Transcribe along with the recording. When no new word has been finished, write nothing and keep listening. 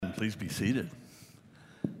Please be seated.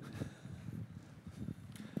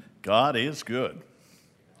 God is good.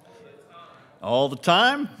 All the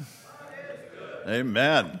time?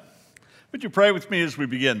 Amen. Would you pray with me as we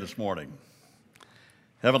begin this morning?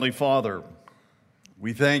 Heavenly Father,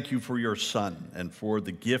 we thank you for your Son and for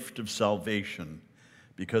the gift of salvation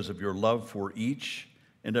because of your love for each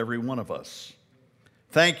and every one of us.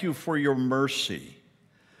 Thank you for your mercy.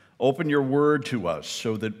 Open your word to us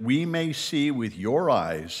so that we may see with your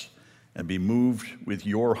eyes and be moved with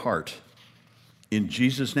your heart. In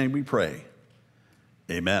Jesus' name we pray.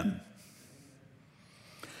 Amen.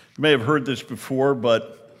 You may have heard this before,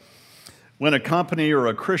 but when a company or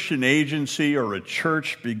a Christian agency or a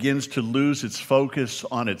church begins to lose its focus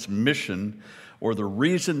on its mission or the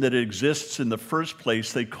reason that it exists in the first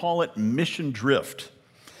place, they call it mission drift.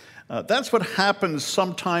 That's what happens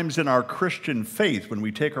sometimes in our Christian faith when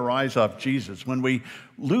we take our eyes off Jesus, when we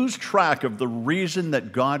lose track of the reason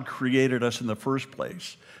that God created us in the first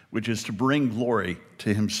place, which is to bring glory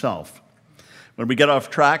to himself. When we get off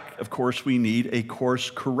track, of course, we need a course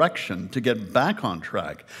correction to get back on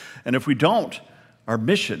track. And if we don't, our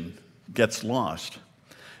mission gets lost.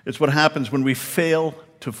 It's what happens when we fail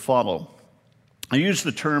to follow. I use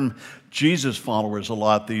the term Jesus followers a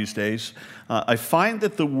lot these days. I find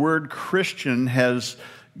that the word Christian has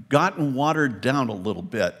gotten watered down a little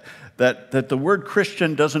bit, that the word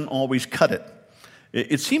Christian doesn't always cut it.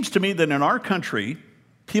 It seems to me that in our country,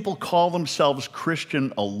 people call themselves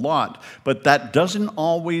Christian a lot, but that doesn't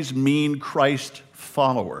always mean Christ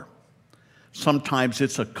follower. Sometimes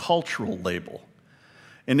it's a cultural label.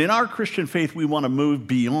 And in our Christian faith, we want to move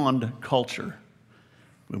beyond culture.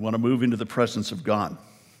 We want to move into the presence of God.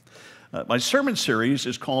 My sermon series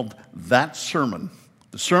is called That Sermon,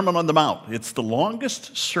 the Sermon on the Mount. It's the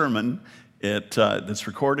longest sermon that's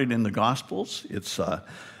recorded in the Gospels. It's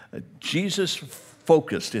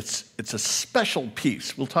Jesus-focused. It's a special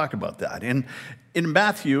piece. We'll talk about that. In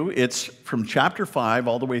Matthew, it's from chapter 5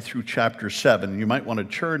 all the way through chapter 7. You might want to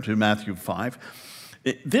turn to Matthew 5.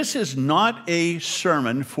 This is not a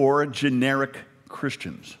sermon for generic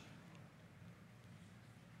Christians.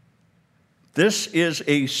 This is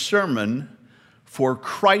a sermon for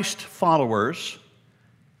Christ followers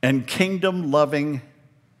and kingdom-loving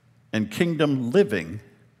and kingdom-living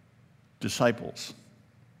disciples.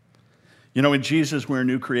 You know, in Jesus, we're a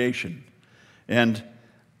new creation. And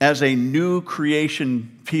as a new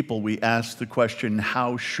creation people, we ask the question,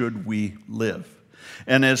 how should we live?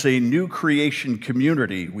 And as a new creation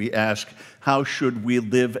community, we ask, how should we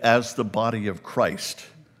live as the body of Christ?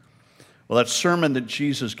 Well, that sermon that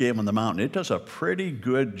Jesus gave on the mountain, it does a pretty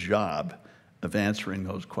good job of answering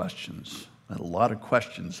those questions. I had a lot of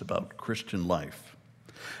questions about Christian life.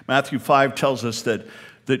 Matthew 5 tells us that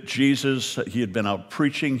Jesus, he had been out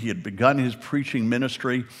preaching. He had begun his preaching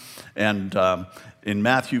ministry. And in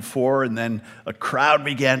Matthew 4, and then a crowd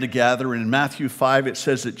began to gather. And in Matthew 5, it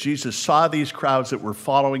says that Jesus saw these crowds that were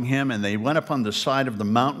following him, and they went up on the side of the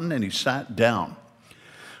mountain, and he sat down.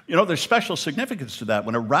 You know, there's special significance to that.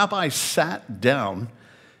 When a rabbi sat down,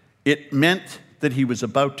 it meant that he was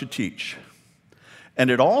about to teach.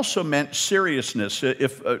 And it also meant seriousness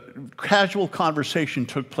if a casual conversation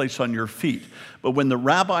took place on your feet. But when the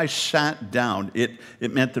rabbi sat down, it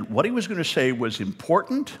meant that what he was going to say was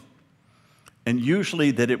important, and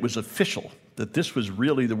usually that it was official, that this was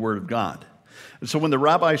really the word of God. And so when the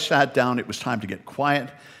rabbi sat down, it was time to get quiet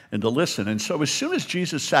and to listen. And so as soon as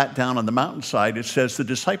Jesus sat down on the mountainside, it says the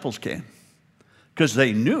disciples came because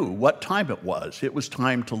they knew what time it was. It was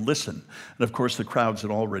time to listen. And of course, the crowds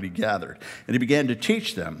had already gathered. And he began to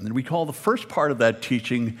teach them. And we call the first part of that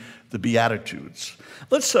teaching the Beatitudes.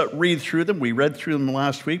 Let's read through them. We read through them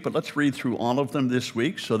last week, but let's read through all of them this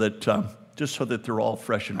week so that just so that they're all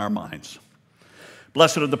fresh in our minds.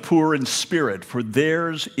 Blessed are the poor in spirit, for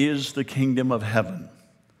theirs is the kingdom of heaven.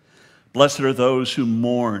 Blessed are those who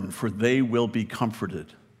mourn, for they will be comforted.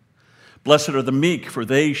 Blessed are the meek, for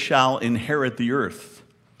they shall inherit the earth.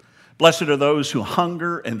 Blessed are those who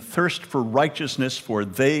hunger and thirst for righteousness, for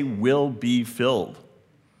they will be filled.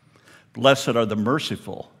 Blessed are the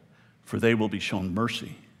merciful, for they will be shown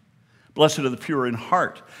mercy. Blessed are the pure in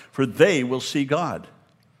heart, for they will see God.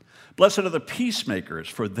 Blessed are the peacemakers,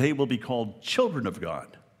 for they will be called children of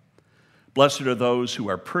God. Blessed are those who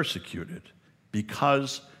are persecuted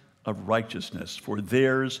because of righteousness, for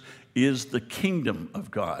theirs is the kingdom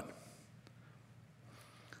of God.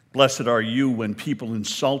 Blessed are you when people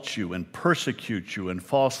insult you and persecute you and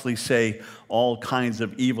falsely say all kinds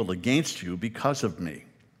of evil against you because of me.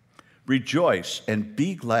 Rejoice and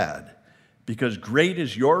be glad, because great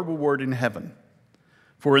is your reward in heaven.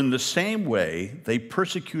 For in the same way they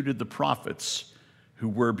persecuted the prophets who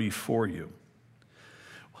were before you.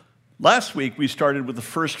 Last week, we started with the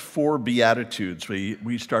first 4 Beatitudes.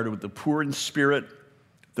 We started with the poor in spirit,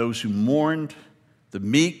 those who mourned, the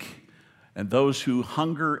meek, and those who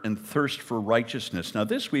hunger and thirst for righteousness. Now,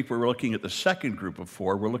 this week, we're looking at the second group of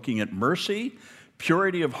 4. We're looking at mercy,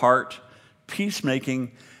 purity of heart,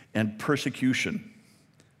 peacemaking, and persecution.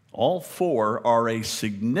 All 4 are a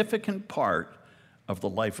significant part of the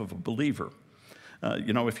life of a believer.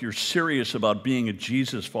 If you're serious about being a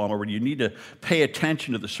Jesus follower, you need to pay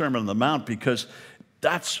attention to the Sermon on the Mount, because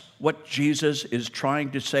that's what Jesus is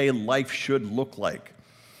trying to say life should look like.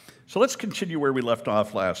 So let's continue where we left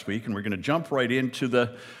off last week, and we're going to jump right into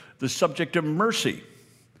the subject of mercy.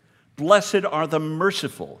 Blessed are the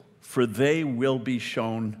merciful, for they will be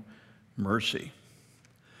shown mercy.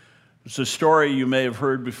 It's a story you may have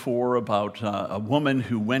heard before about a woman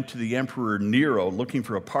who went to the Emperor Nero looking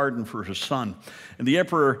for a pardon for her son. And the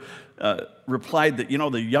emperor replied that,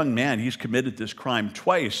 the young man, he's committed this crime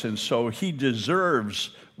twice, and so he deserves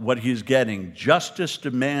what he's getting. Justice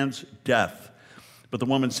demands death. But the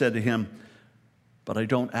woman said to him, "But I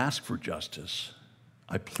don't ask for justice.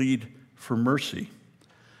 I plead for mercy."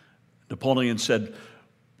 Napoleon said,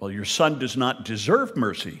 "Well, your son does not deserve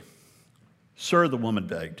mercy." "Sir," the woman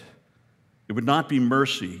begged, "it would not be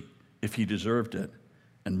mercy if he deserved it,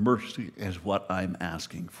 and mercy is what I'm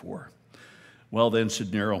asking for." "Well then,"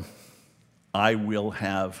 said Nero, "I will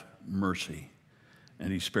have mercy."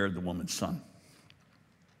 And he spared the woman's son.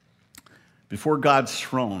 Before God's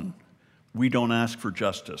throne, we don't ask for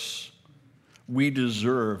justice. We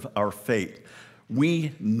deserve our fate.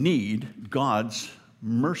 We need God's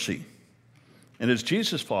mercy. And as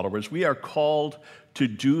Jesus followers, we are called to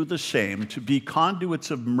do the same, to be conduits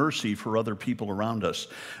of mercy for other people around us.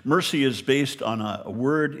 Mercy is based on a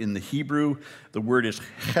word in the Hebrew. The word is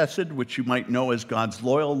chesed, which you might know as God's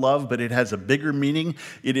loyal love, but it has a bigger meaning.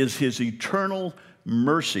 It is his eternal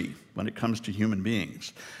mercy when it comes to human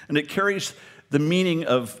beings. And it carries the meaning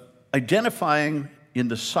of identifying in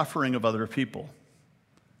the suffering of other people,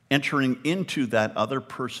 entering into that other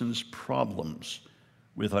person's problems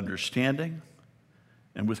with understanding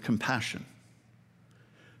and with compassion.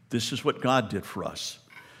 This is what God did for us.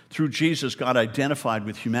 Through Jesus, God identified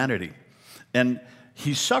with humanity, and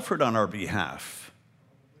he suffered on our behalf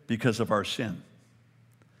because of our sin.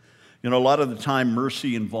 A lot of the time,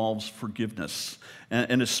 mercy involves forgiveness,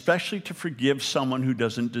 and especially to forgive someone who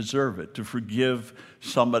doesn't deserve it, to forgive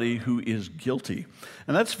somebody who is guilty.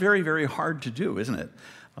 And that's very, very hard to do, isn't it?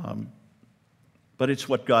 But it's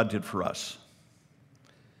what God did for us.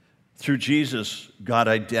 Through Jesus, God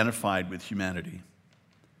identified with humanity,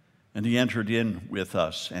 and he entered in with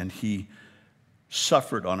us, and he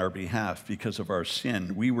suffered on our behalf because of our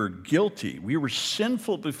sin. We were guilty. We were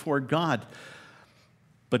sinful before God.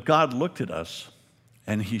 But God looked at us,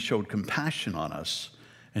 and he showed compassion on us,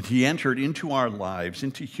 and he entered into our lives,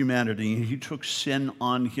 into humanity, and he took sin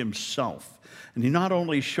on himself. And he not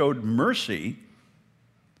only showed mercy,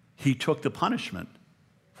 he took the punishment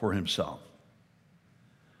for himself.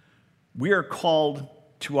 We are called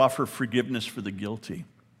to offer forgiveness for the guilty.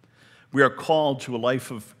 We are called to a life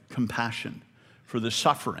of compassion for the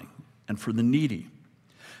suffering and for the needy.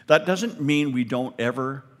 That doesn't mean we don't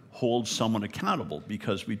ever hold someone accountable,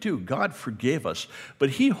 because we do. God forgave us, but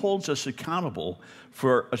he holds us accountable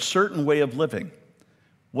for a certain way of living,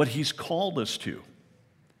 what he's called us to.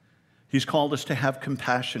 He's called us to have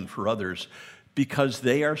compassion for others because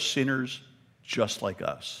they are sinners just like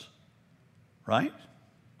us. Right?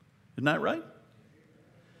 Isn't that right?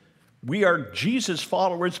 We are Jesus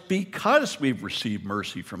followers because we've received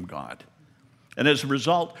mercy from God. And as a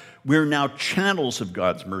result, we're now channels of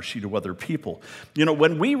God's mercy to other people.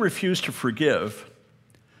 When we refuse to forgive,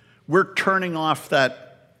 we're turning off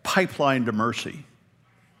that pipeline to mercy.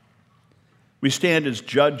 We stand as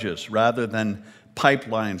judges rather than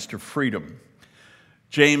pipelines to freedom.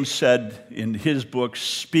 James said in his book,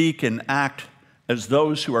 "Speak and act as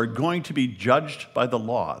those who are going to be judged by the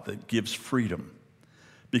law that gives freedom,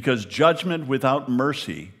 because judgment without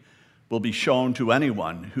mercy will be shown to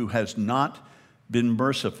anyone who has not been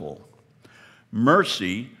merciful."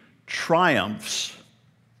 Mercy triumphs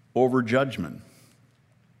over judgment.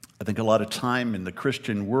 I think a lot of time in the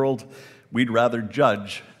Christian world, we'd rather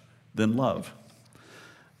judge than love.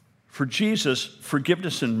 For Jesus,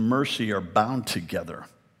 forgiveness and mercy are bound together.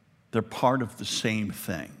 They're part of the same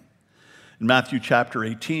thing. In Matthew chapter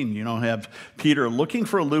 18, have Peter looking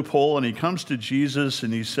for a loophole, and he comes to Jesus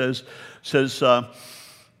and he says,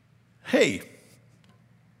 "Hey,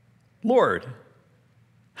 Lord,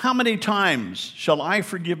 how many times shall I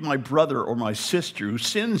forgive my brother or my sister who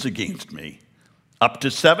sins against me? Up to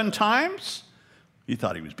 7 times?" He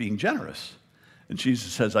thought he was being generous. And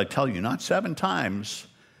Jesus says, I tell you, not 7 times,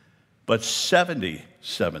 but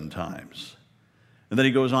 77 times. And then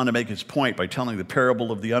he goes on to make his point by telling the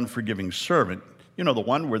parable of the unforgiving servant. You know, the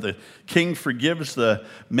one where the king forgives the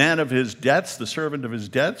man of his debts, the servant of his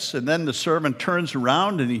debts, and then the servant turns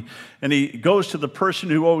around and he goes to the person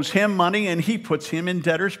who owes him money and he puts him in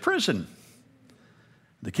debtor's prison.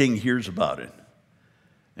 The king hears about it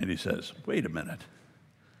and he says, wait a minute,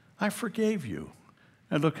 I forgave you.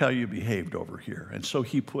 And look how you behaved over here. And so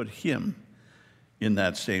he put him in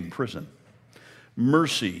that same prison.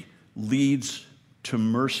 Mercy leads to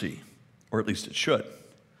mercy, or at least it should.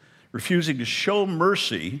 Refusing to show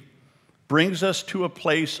mercy brings us to a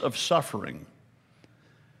place of suffering.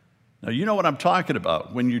 Now, you know what I'm talking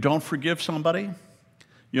about. When you don't forgive somebody,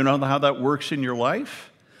 you know how that works in your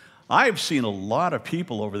life? I've seen a lot of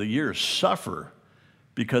people over the years suffer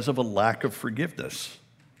because of a lack of forgiveness.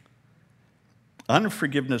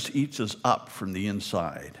 Unforgiveness eats us up from the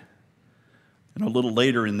inside. And a little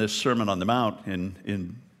later in this Sermon on the Mount,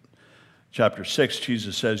 in chapter 6,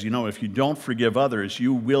 Jesus says, you know, if you don't forgive others,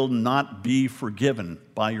 you will not be forgiven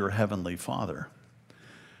by your heavenly Father.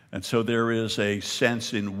 And so there is a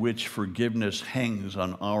sense in which forgiveness hangs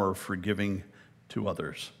on our forgiving to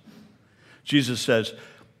others. Jesus says,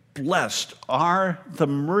 blessed are the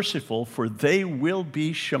merciful, for they will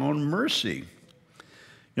be shown mercy.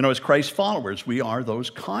 You know, as Christ followers, we are those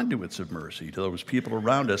conduits of mercy to those people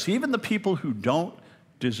around us, even the people who don't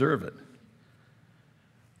deserve it.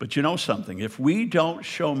 But you know something? If we don't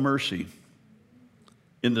show mercy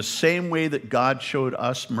in the same way that God showed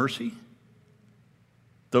us mercy,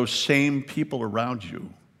 those same people around you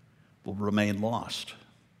will remain lost.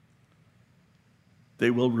 They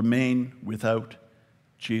will remain without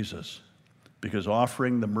Jesus, because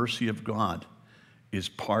offering the mercy of God is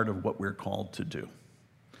part of what we're called to do.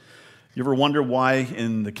 You ever wonder why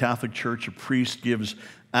in the Catholic Church a priest gives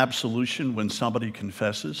absolution when somebody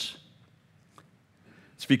confesses?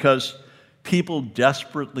 It's because people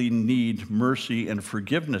desperately need mercy and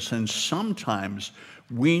forgiveness, and sometimes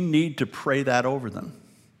we need to pray that over them.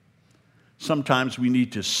 Sometimes we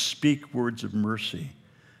need to speak words of mercy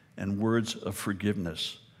and words of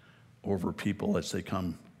forgiveness over people as they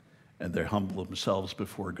come and they humble themselves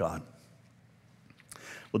before God.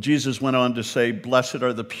 Well, Jesus went on to say, blessed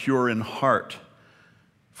are the pure in heart,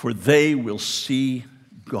 for they will see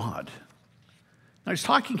God. Now, he's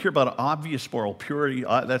talking here about obvious moral purity.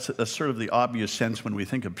 That's sort of the obvious sense when we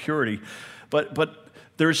think of purity. But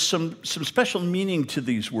there's some special meaning to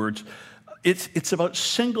these words. It's about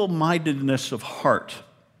single-mindedness of heart,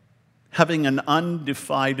 having an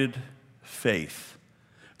undivided faith.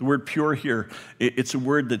 The word pure here, it's a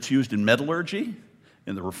word that's used in metallurgy,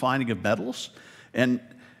 in the refining of metals. And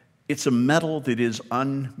it's a metal that is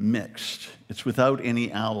unmixed. It's without any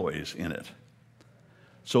alloys in it.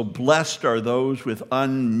 So blessed are those with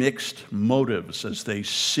unmixed motives as they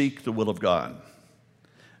seek the will of God.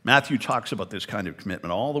 Matthew talks about this kind of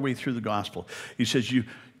commitment all the way through the gospel. He says,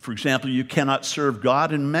 for example, you cannot serve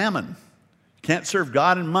God and mammon. You can't serve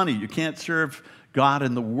God and money. You can't serve God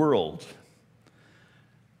and the world.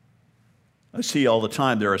 I see all the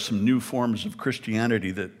time there are some new forms of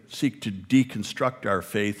Christianity that seek to deconstruct our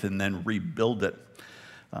faith and then rebuild it.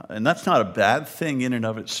 And that's not a bad thing in and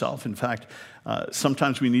of itself. In fact,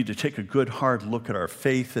 sometimes we need to take a good hard look at our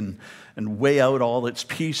faith and weigh out all its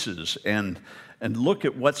pieces and look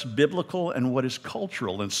at what's biblical and what is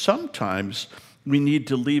cultural. And sometimes we need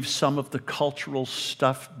to leave some of the cultural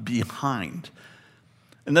stuff behind.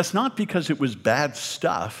 And that's not because it was bad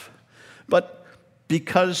stuff, but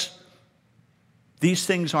because these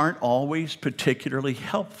things aren't always particularly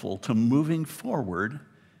helpful to moving forward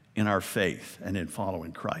in our faith and in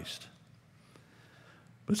following Christ.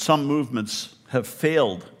 But some movements have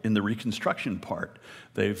failed in the reconstruction part.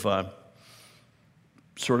 They've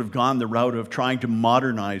sort of gone the route of trying to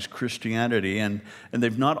modernize Christianity, and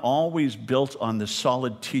they've not always built on the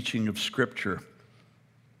solid teaching of Scripture.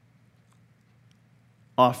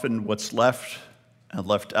 Often what's left and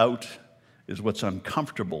left out is what's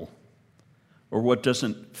uncomfortable or what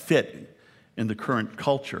doesn't fit in the current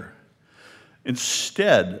culture,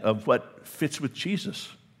 instead of what fits with Jesus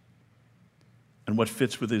and what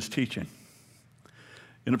fits with his teaching.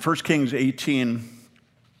 In 1 Kings 18,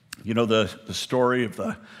 you know the story of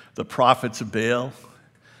the prophets of Baal?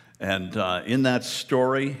 And in that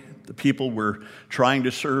story, the people were trying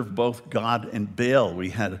to serve both God and Baal.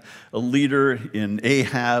 We had a leader in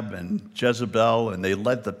Ahab and Jezebel, and they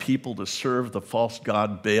led the people to serve the false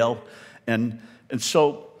god Baal. And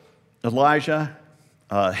so Elijah,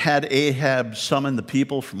 had Ahab summon the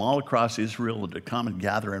people from all across Israel to come and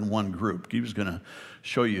gather in one group. He was going to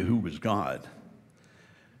show you who was God.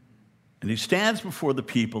 And he stands before the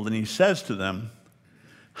people and he says to them,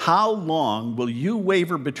 "How long will you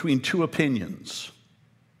waver between two opinions?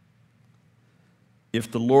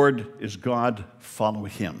 If the Lord is God, follow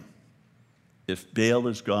him. If Baal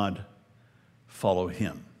is God, follow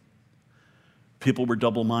him." People were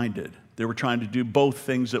double-minded. They were trying to do both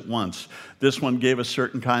things at once. This one gave us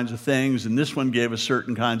certain kinds of things, and this one gave us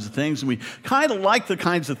certain kinds of things. And we kind of like the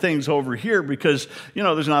kinds of things over here because,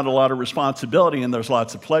 there's not a lot of responsibility and there's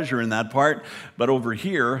lots of pleasure in that part. But over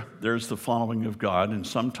here, there's the following of God, and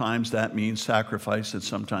sometimes that means sacrifice, and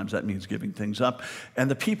sometimes that means giving things up.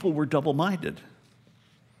 And the people were double-minded.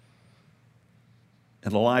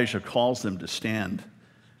 And Elijah calls them to stand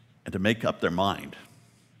and to make up their mind,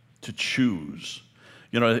 to choose.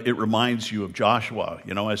 It reminds you of Joshua,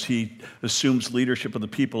 as he assumes leadership of the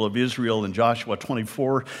people of Israel in Joshua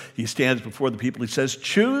 24, he stands before the people, he says,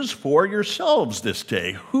 "Choose for yourselves this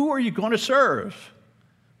day, who are you going to serve?"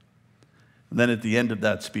 And then at the end of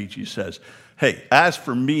that speech, he says, "Hey, as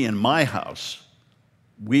for me and my house,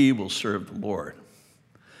 we will serve the Lord."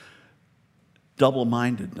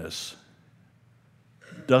 Double-mindedness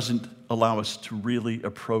doesn't allow us to really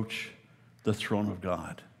approach the throne of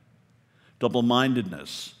God.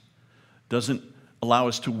 Double-mindedness doesn't allow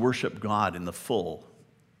us to worship God in the full,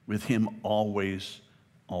 with him always,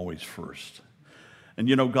 always first. And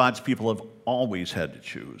God's people have always had to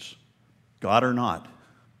choose, God or not,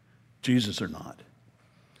 Jesus or not.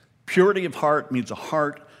 Purity of heart means a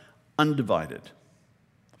heart undivided,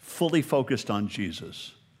 fully focused on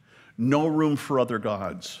Jesus. No room for other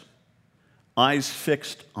gods. Eyes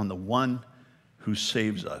fixed on the one who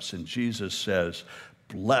saves us. And Jesus says,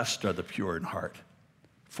 "Blessed are the pure in heart,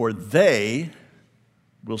 for they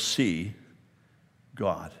will see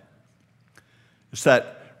God." It's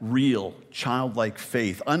that real, childlike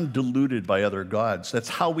faith, undiluted by other gods. That's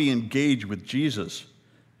how we engage with Jesus.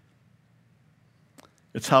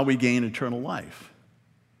 It's how we gain eternal life.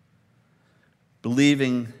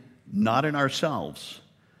 Believing not in ourselves,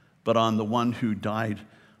 but on the one who died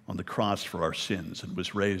on the cross for our sins and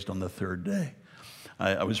was raised on the third day.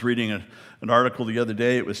 I was reading an article the other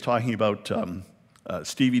day. It was talking about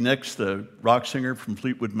Stevie Nicks, the rock singer from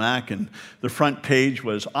Fleetwood Mac, and the front page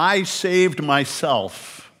was, "I saved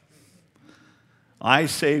myself. I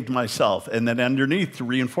saved myself." And then underneath, to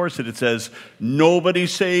reinforce it, it says, "Nobody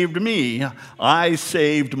saved me. I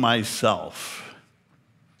saved myself."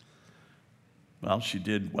 Well, she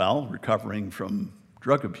did well recovering from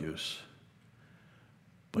drug abuse,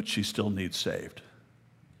 but she still needs saved.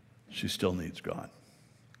 She still needs God.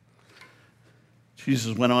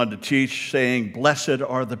 Jesus went on to teach, saying, "Blessed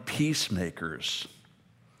are the peacemakers,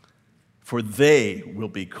 for they will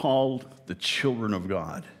be called the children of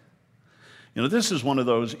God." This is one of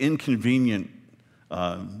those inconvenient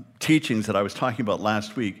teachings that I was talking about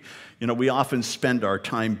last week. We often spend our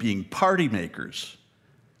time being party makers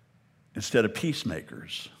instead of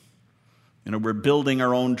peacemakers. We're building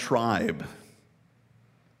our own tribe.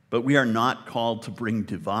 But we are not called to bring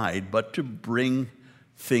divide, but to bring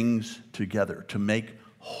things together, to make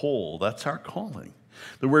whole. That's our calling.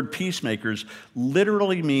 The word peacemakers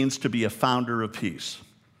literally means to be a founder of peace.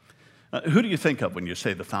 Who do you think of when you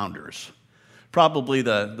say the founders? Probably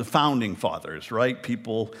the founding fathers, right?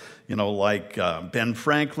 People, like Ben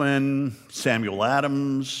Franklin, Samuel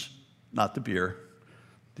Adams, not the beer,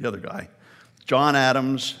 the other guy, John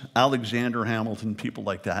Adams, Alexander Hamilton, people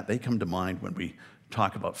like that. They come to mind when we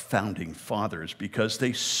talk about founding fathers because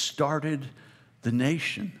they started the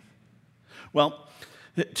nation. Well,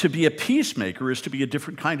 to be a peacemaker is to be a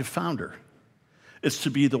different kind of founder. It's to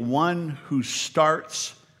be the one who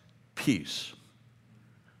starts peace.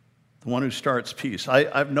 The one who starts peace.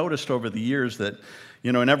 I've noticed over the years that,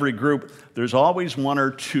 in every group, there's always one or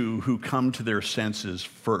two who come to their senses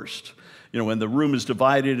first. When the room is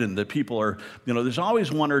divided and the people are, there's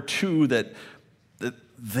always one or two that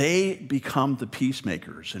they become the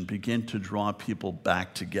peacemakers and begin to draw people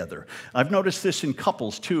back together. I've noticed this in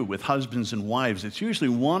couples too, with husbands and wives. It's usually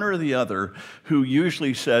one or the other who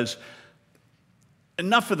usually says,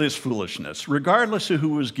 "Enough of this foolishness." Regardless of who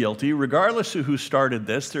was guilty, regardless of who started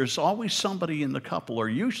this, there's always somebody in the couple, or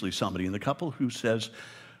usually somebody in the couple, who says,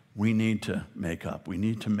 "We need to make up. We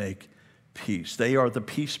need to make peace." They are the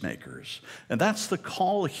peacemakers. And that's the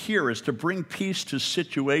call here, is to bring peace to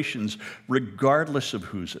situations regardless of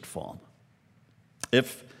who's at fault.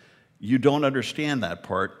 If you don't understand that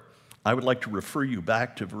part, I would like to refer you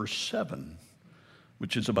back to verse 7,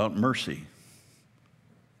 which is about mercy.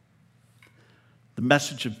 The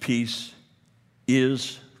message of peace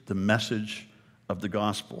is the message of the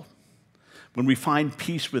gospel. When we find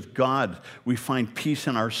peace with God, we find peace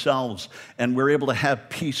in ourselves, and we're able to have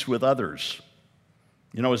peace with others.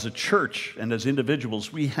 You know, as a church and as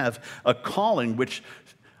individuals, we have a calling which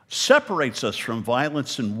separates us from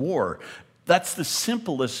violence and war. That's the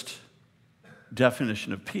simplest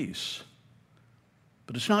definition of peace.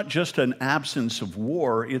 But it's not just an absence of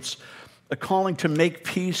war, it's a calling to make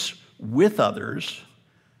peace with others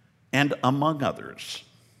and among others.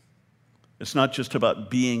 It's not just about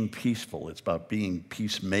being peaceful, it's about being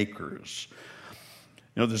peacemakers.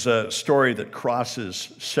 You know, there's a story that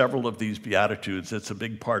crosses several of these Beatitudes. It's a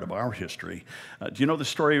big part of our history. Do you know the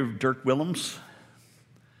story of Dirk Willems?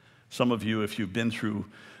 Some of you, if you've been through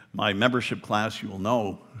my membership class, you will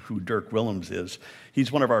know who Dirk Willems is.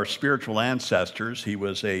 He's one of our spiritual ancestors. He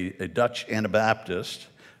was a Dutch Anabaptist,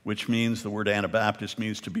 which means, the word Anabaptist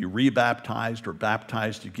means to be rebaptized or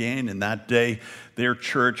baptized again. In that day, their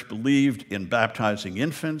church believed in baptizing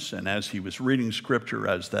infants, and as he was reading Scripture,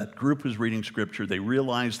 as that group was reading Scripture, they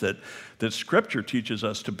realized that Scripture teaches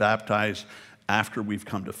us to baptize after we've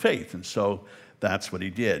come to faith, and so that's what he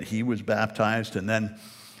did. He was baptized, and then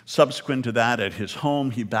subsequent to that, at his home,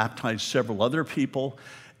 he baptized several other people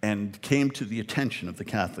and came to the attention of the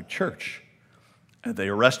Catholic Church. And they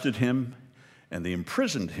arrested him and they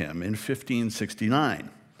imprisoned him in 1569.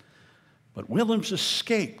 But Willems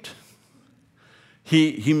escaped.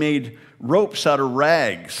 He made ropes out of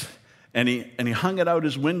rags, and he hung it out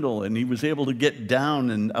his window, and he was able to get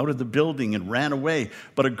down and out of the building and ran away.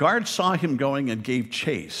 But a guard saw him going and gave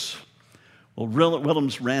chase. Well,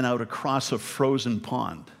 Willems ran out across a frozen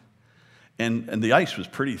pond, and the ice was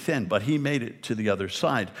pretty thin, but he made it to the other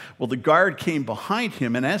side. Well, the guard came behind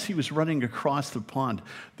him, and as he was running across the pond,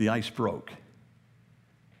 the ice broke,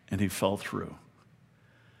 and he fell through,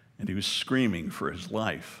 and he was screaming for his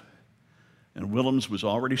life. And Willems was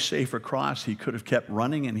already safe across. He could have kept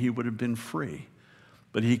running, and he would have been free.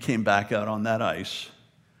 But he came back out on that ice,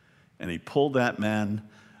 and he pulled that man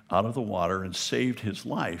out of the water and saved his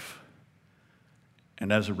life.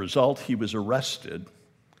 And as a result, he was arrested,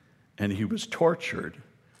 and he was tortured,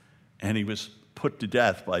 and he was put to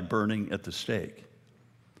death by burning at the stake.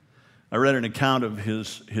 I read an account of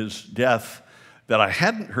his death that I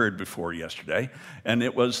hadn't heard before yesterday, and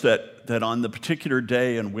it was that on the particular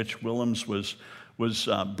day in which Willems was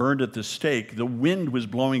burned at the stake, the wind was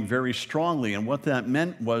blowing very strongly, and what that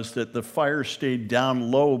meant was that the fire stayed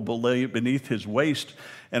down low beneath his waist,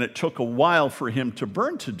 and it took a while for him to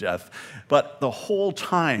burn to death. But the whole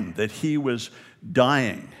time that he was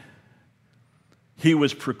dying, he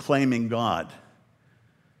was proclaiming God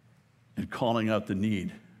and calling out the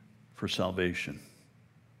need for salvation.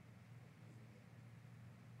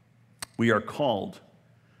 We are called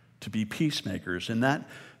to be peacemakers, and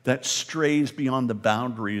that strays beyond the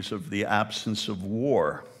boundaries of the absence of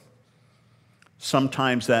war.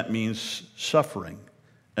 Sometimes that means suffering,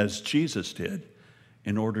 as Jesus did,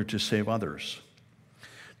 in order to save others.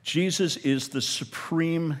 Jesus is the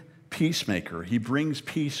supreme peacemaker. He brings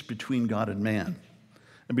peace between God and man,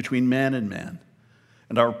 and between man and man.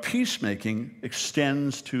 And our peacemaking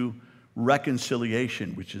extends to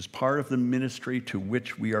reconciliation, which is part of the ministry to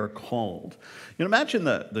which we are called. You know, imagine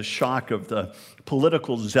the shock of the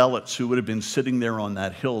political zealots who would have been sitting there on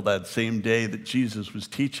that hill that same day that Jesus was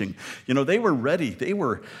teaching. You know, they were ready. They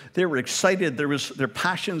were excited. Their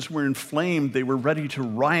passions were inflamed. They were ready to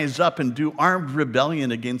rise up and do armed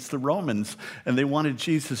rebellion against the Romans, and they wanted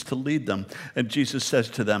Jesus to lead them. And Jesus says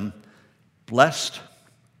to them, "Blessed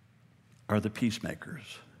are the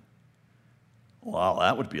peacemakers." Wow,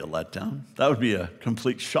 that would be a letdown. That would be a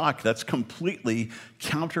complete shock. That's completely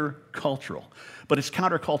countercultural. But it's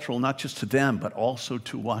countercultural not just to them, but also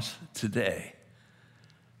to us today.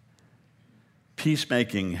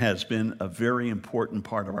 Peacemaking has been a very important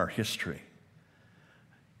part of our history.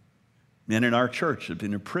 Men in our church have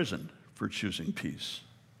been imprisoned for choosing peace.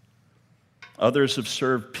 Others have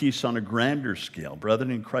served peace on a grander scale.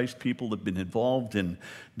 Brethren in Christ, people have been involved in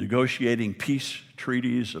negotiating peace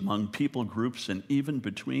treaties among people groups and even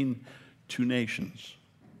between two nations.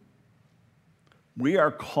 We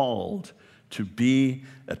are called to be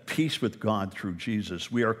at peace with God through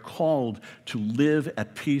Jesus. We are called to live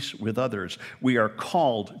at peace with others. We are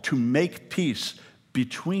called to make peace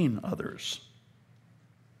between others.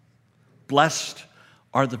 Blessed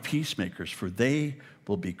are the peacemakers, for they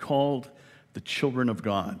will be called the children of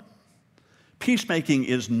God. Peacemaking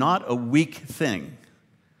is not a weak thing.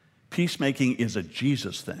 Peacemaking is a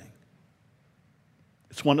Jesus thing.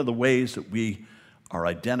 It's one of the ways that we are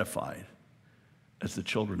identified as the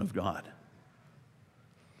children of God.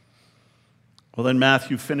 Well, then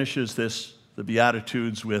Matthew finishes this the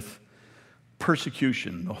Beatitudes with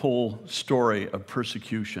persecution, the whole story of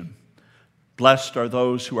persecution. Blessed are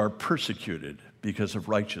those who are persecuted because of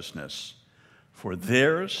righteousness, for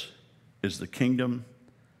theirs is the kingdom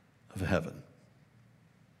of heaven.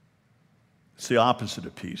 It's the opposite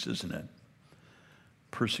of peace, isn't it?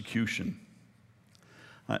 Persecution.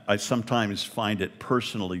 I sometimes find it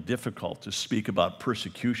personally difficult to speak about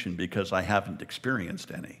persecution because I haven't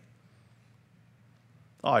experienced any.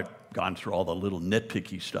 I've gone through all the little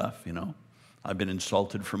nitpicky stuff, you know. I've been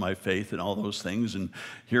insulted for my faith and all those things, and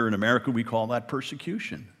here in America we call that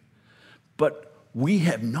persecution. But we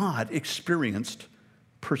have not experienced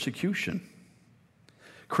persecution.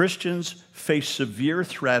 Christians face severe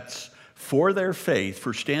threats for their faith,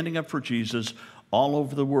 for standing up for Jesus all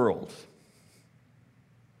over the world.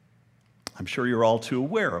 I'm sure you're all too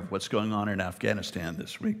aware of what's going on in Afghanistan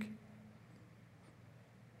this week.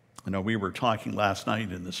 I know we were talking last night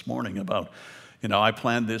and this morning about, I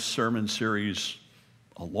planned this sermon series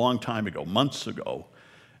a long time ago, months ago,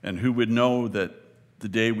 and who would know that the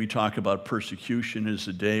day we talk about persecution is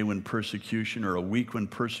a day when persecution, or a week when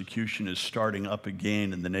persecution is starting up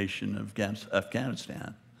again in the nation of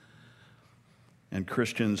Afghanistan. And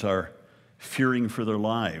Christians are fearing for their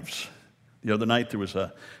lives. The other night there was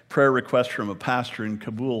a prayer request from a pastor in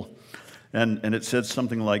Kabul, and it said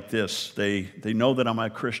something like this: they know that I'm a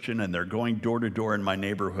Christian, and they're going door to door in my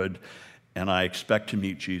neighborhood, and I expect to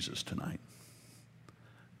meet Jesus tonight.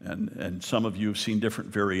 And some of you have seen different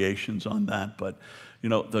variations on that, but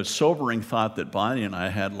the sobering thought that Bonnie and I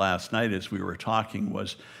had last night as we were talking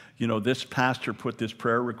was, this pastor put this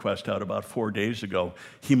prayer request out about 4 days ago.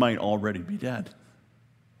 He might already be dead.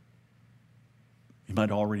 He might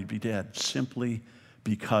already be dead simply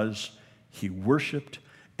because he worshiped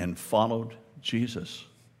and followed Jesus.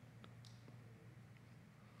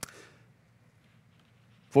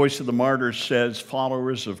 Voice of the Martyrs says,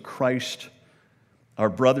 followers of Christ, our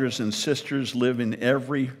brothers and sisters live in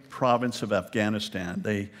every province of Afghanistan.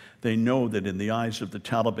 They know that in the eyes of the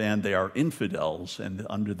Taliban, they are infidels and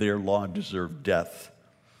under their law deserve death.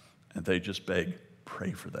 And they just beg,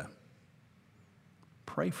 pray for them.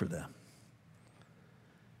 Pray for them.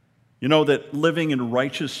 You know that living in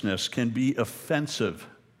righteousness can be offensive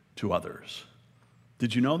to others.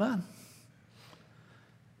 Did you know that?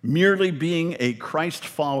 Merely being a Christ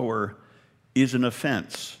follower is an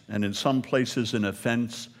offense, and in some places an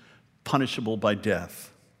offense punishable by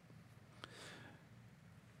death.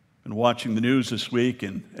 Been watching the news this week,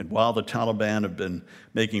 and while the Taliban have been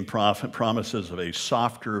making promises of a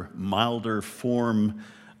softer, milder form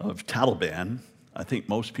of Taliban, I think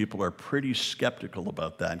most people are pretty skeptical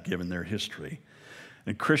about that given their history.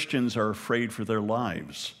 And Christians are afraid for their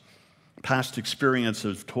lives. Past experience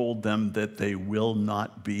has told them that they will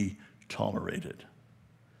not be tolerated.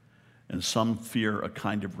 And some fear a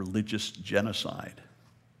kind of religious genocide.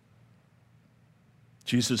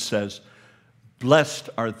 Jesus says, blessed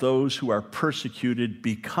are those who are persecuted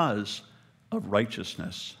because of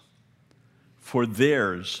righteousness, for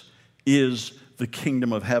theirs is the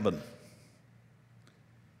kingdom of heaven.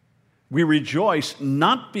 We rejoice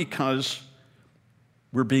not because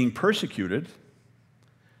we're being persecuted.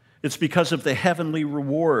 It's because of the heavenly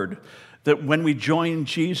reward that when we join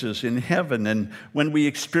Jesus in heaven and when we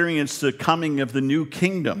experience the coming of the new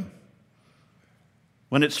kingdom,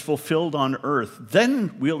 when it's fulfilled on earth,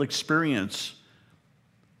 then we'll experience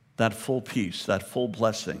that full peace, that full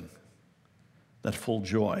blessing, that full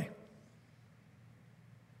joy.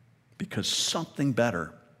 Because something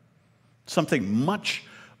better, something much,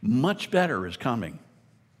 much better is coming.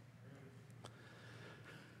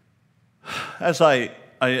 As I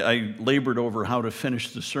labored over how to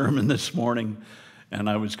finish the sermon this morning, and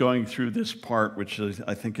I was going through this part, which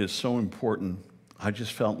I think is so important, I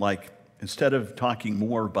just felt like instead of talking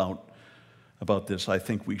more about this, I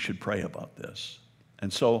think we should pray about this.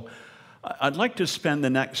 And so I'd like to spend the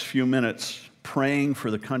next few minutes praying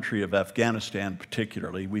for the country of Afghanistan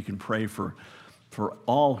particularly. We can pray for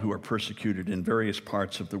all who are persecuted in various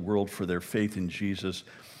parts of the world for their faith in Jesus.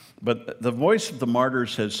 But the Voice of the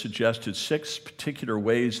Martyrs has suggested 6 particular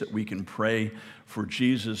ways that we can pray for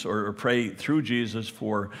Jesus or pray through Jesus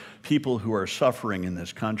for people who are suffering in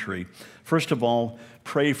this country. First of all,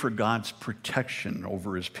 pray for God's protection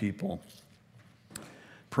over his people.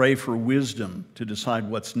 Pray for wisdom to decide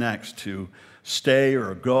what's next, to stay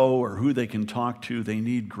or go or who they can talk to. They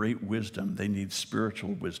need great wisdom. They need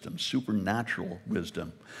spiritual wisdom, supernatural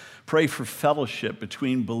wisdom. Pray for fellowship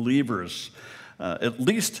between believers. At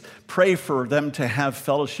least pray for them to have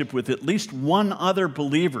fellowship with at least one other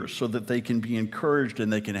believer so that they can be encouraged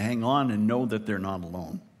and they can hang on and know that they're not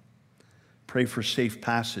alone. Pray for safe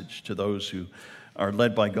passage to those who are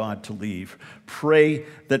led by God to leave. Pray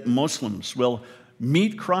that Muslims will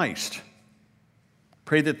meet Christ.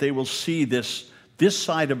 Pray that they will see this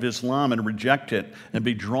side of Islam and reject it and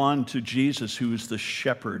be drawn to Jesus, who is the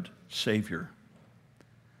shepherd Savior.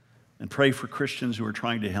 And pray for Christians who are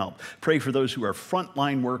trying to help. Pray for those who are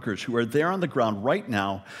frontline workers, who are there on the ground right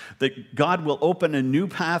now, that God will open a new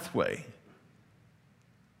pathway,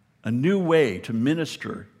 a new way to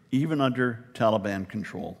minister even under Taliban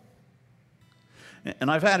control.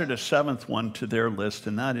 And I've added a seventh one to their list,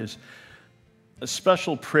 and that is a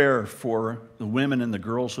special prayer for the women and the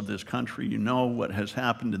girls of this country. You know what has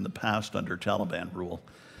happened in the past under Taliban rule.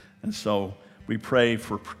 And so we pray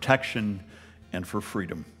for protection and for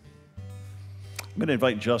freedom. I'm going to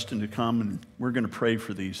invite Justin to come, and we're going to pray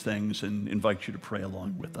for these things and invite you to pray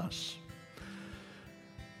along with us.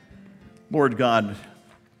 Lord God,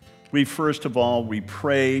 first of all, we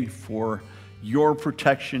pray for your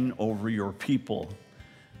protection over your people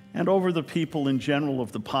and over the people in general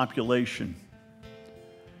of the population.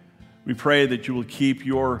 We pray that you will keep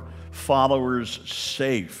your followers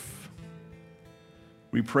safe.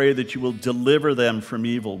 We pray that you will deliver them from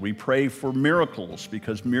evil. We pray for miracles,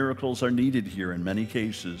 because miracles are needed here in many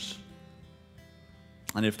cases.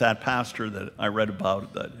 And if that pastor that I read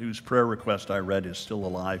about, whose prayer request I read, is still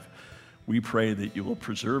alive, we pray that you will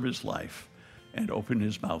preserve his life and open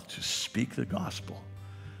his mouth to speak the gospel.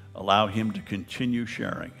 Allow him to continue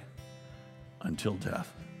sharing until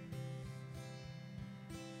death.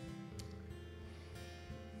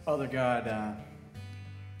 Father God,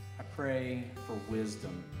 I pray for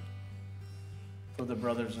wisdom for the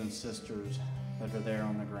brothers and sisters that are there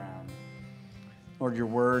on the ground. Lord, your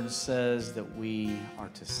word says that we are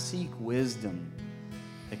to seek wisdom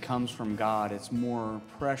that comes from God. It's more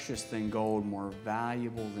precious than gold, more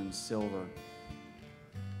valuable than silver.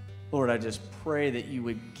 Lord, I just pray that you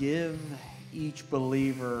would give each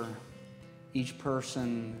believer, each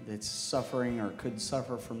person that's suffering or could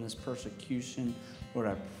suffer from this persecution, Lord,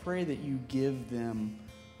 I pray that you give them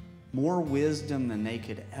more wisdom than they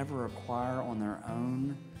could ever acquire on their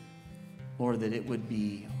own. Lord, that it would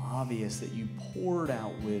be obvious that you poured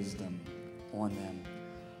out wisdom on them.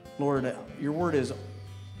 Lord, your word is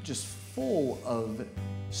just full of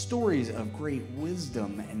stories of great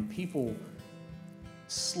wisdom, and people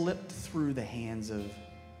slipped through the hands of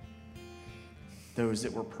those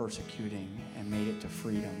that were persecuting and made it to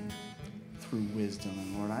freedom through wisdom.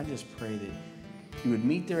 And Lord, I just pray that you would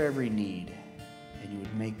meet their every need and you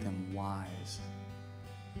would make them wise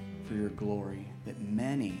for your glory, that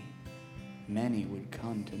many, many would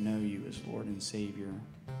come to know you as Lord and Savior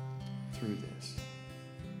through this.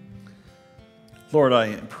 Lord,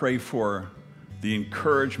 I pray for the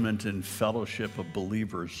encouragement and fellowship of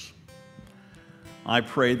believers. I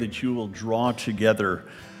pray that you will draw together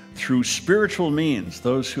through spiritual means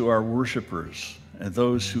those who are worshipers and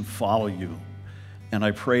those who follow you. And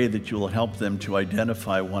I pray that you will help them to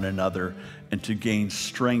identify one another and to gain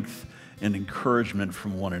strength and encouragement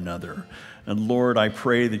from one another. And Lord, I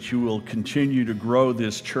pray that you will continue to grow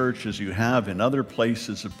this church as you have in other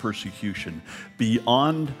places of persecution,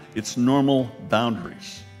 beyond its normal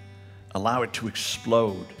boundaries. Allow it to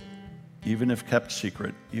explode, even if kept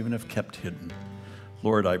secret, even if kept hidden.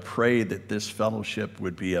 Lord, I pray that this fellowship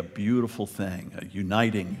would be a beautiful thing, a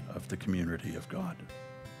uniting of the community of God.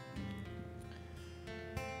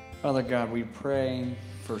 Father God, we pray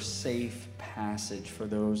for safe passage for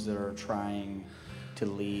those that are trying to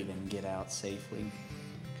leave and get out safely.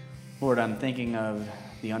 Lord, I'm thinking of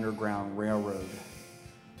the Underground Railroad,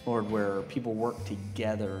 Lord, where people work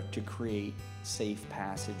together to create safe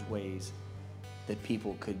passageways that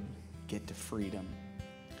people could get to freedom.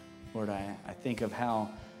 Lord, I think of how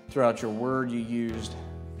throughout your word you used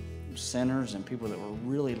sinners and people that were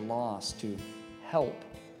really lost to help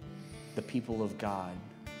the people of God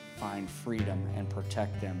find freedom and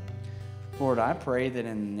protect them. Lord, I pray that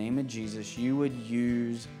in the name of Jesus, you would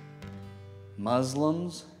use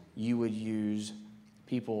Muslims, you would use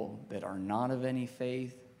people that are not of any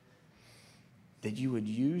faith, that you would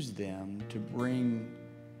use them to bring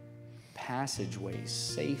passageways,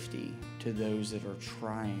 safety to those that are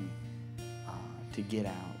trying to get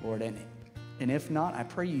out, Lord. And if not, I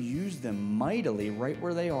pray you use them mightily right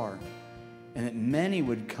where they are, and that many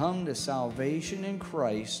would come to salvation in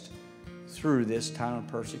Christ through this time of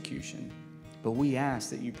persecution. But we ask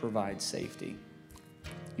that you provide safety.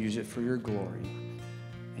 Use it for your glory.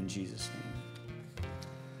 In Jesus' name.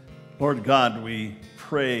 Lord God, we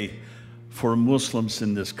pray for Muslims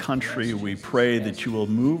in this country. We pray that you will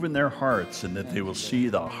move in their hearts and that they will see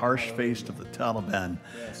the harsh face of the Taliban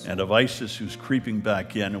and of ISIS who's creeping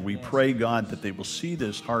back in. And we pray, God, that they will see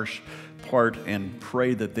this harsh part and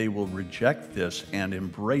pray that they will reject this and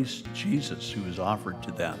embrace Jesus who is offered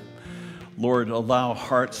to them. Lord, allow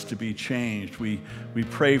hearts to be changed. We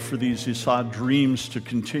pray for these Assad dreams to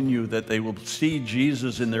continue, that they will see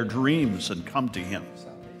Jesus in their dreams and come to him.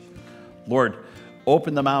 Lord,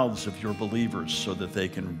 open the mouths of your believers so that they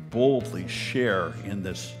can boldly share in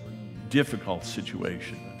this difficult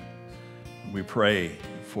situation. We pray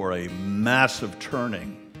for a massive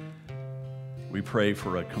turning. We pray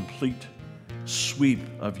for a complete sweep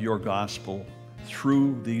of your gospel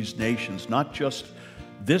through these nations, not just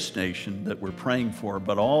this nation that we're praying for,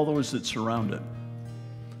 but all those that surround it.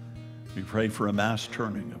 We pray for a mass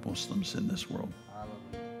turning of Muslims in this world.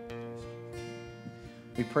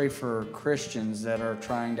 We pray for Christians that are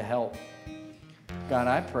trying to help. God,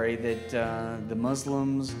 I pray that the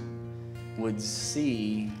Muslims would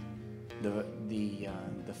see the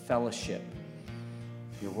fellowship.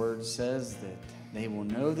 Your word says that they will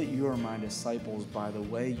know that you are my disciples by the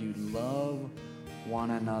way you love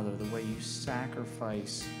one another, the way you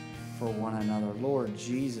sacrifice for one another. Lord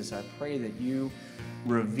Jesus, I pray that you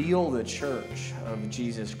reveal the church of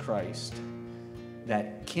Jesus Christ,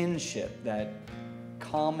 that kinship, that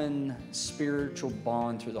common spiritual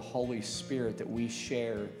bond through the Holy Spirit that we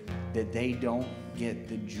share, that they don't get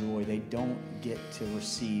the joy, they don't get to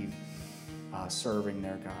receive serving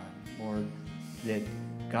their God. Lord, that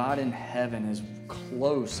God in heaven is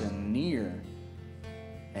close and near,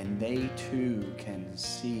 and they too can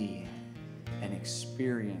see and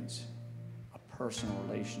experience a personal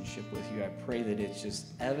relationship with you. I pray that it's just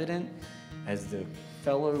evident as the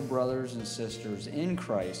fellow brothers and sisters in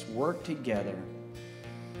Christ work together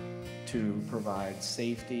to provide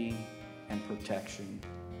safety and protection.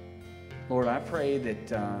 Lord, I pray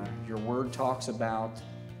that your word talks about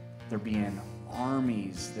there being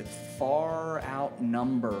armies that far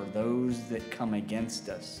outnumber those that come against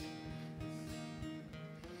us.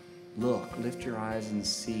 Look, lift your eyes and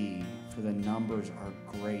see, for the numbers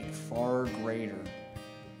are great, far greater,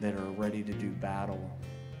 that are ready to do battle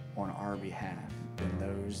on our behalf than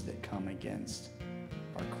those that come against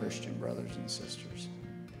our Christian brothers and sisters.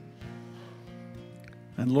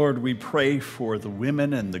 And Lord, we pray for the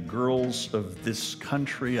women and the girls of this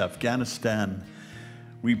country, Afghanistan.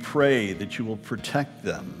 We pray that you will protect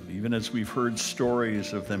them, even as we've heard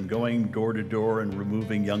stories of them going door to door and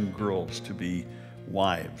removing young girls to be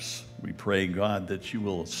wives. We pray, God, that you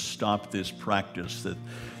will stop this practice, that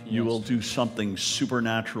you will do something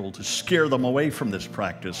supernatural to scare them away from this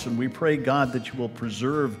practice. And we pray, God, that you will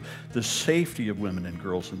preserve the safety of women and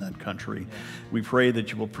girls in that country. We pray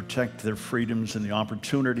that you will protect their freedoms and the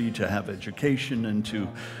opportunity to have education and to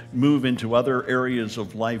move into other areas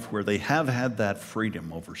of life where they have had that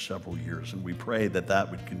freedom over several years. And we pray that that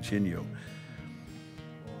would continue.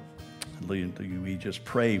 We just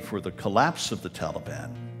pray for the collapse of the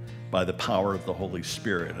Taliban by the power of the Holy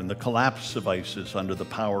Spirit, and the collapse of ISIS under the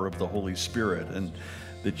power of the Holy Spirit, and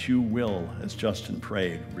that you will, as Justin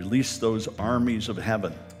prayed, release those armies of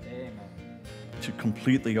heaven to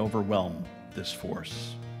completely overwhelm this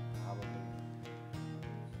force.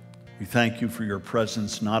 We thank you for your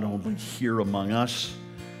presence not only here among us,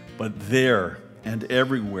 but there and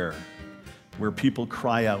everywhere where people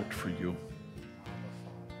cry out for you.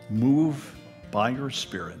 Move by your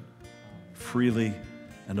Spirit freely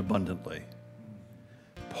and abundantly.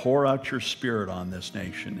 Pour out your Spirit on this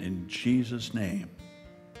nation. In Jesus' name,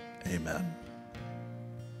 amen.